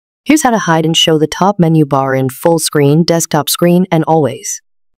Here's how to hide and show the top menu bar in full screen, desktop screen, and always.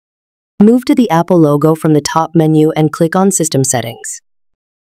 Move to the Apple logo from the top menu and click on System Settings.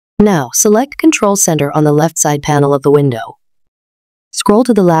 Now, select Control Center on the left side panel of the window. Scroll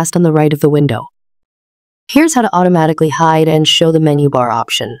to the last on the right of the window. Here's how to automatically hide and show the menu bar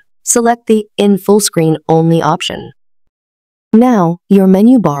option. Select the In Full Screen Only option. Now, your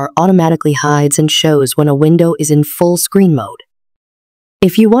menu bar automatically hides and shows when a window is in full screen mode.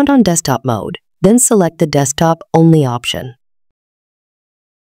 If you want on desktop mode, then select the Desktop Only option.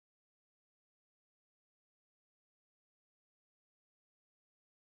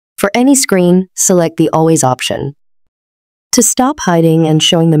 For any screen, select the Always option. To stop hiding and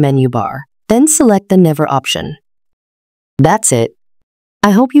showing the menu bar, then select the Never option. That's it.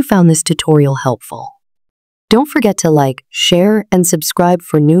 I hope you found this tutorial helpful. Don't forget to like, share, and subscribe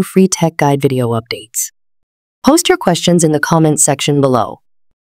for new free tech guide video updates. Post your questions in the comments section below.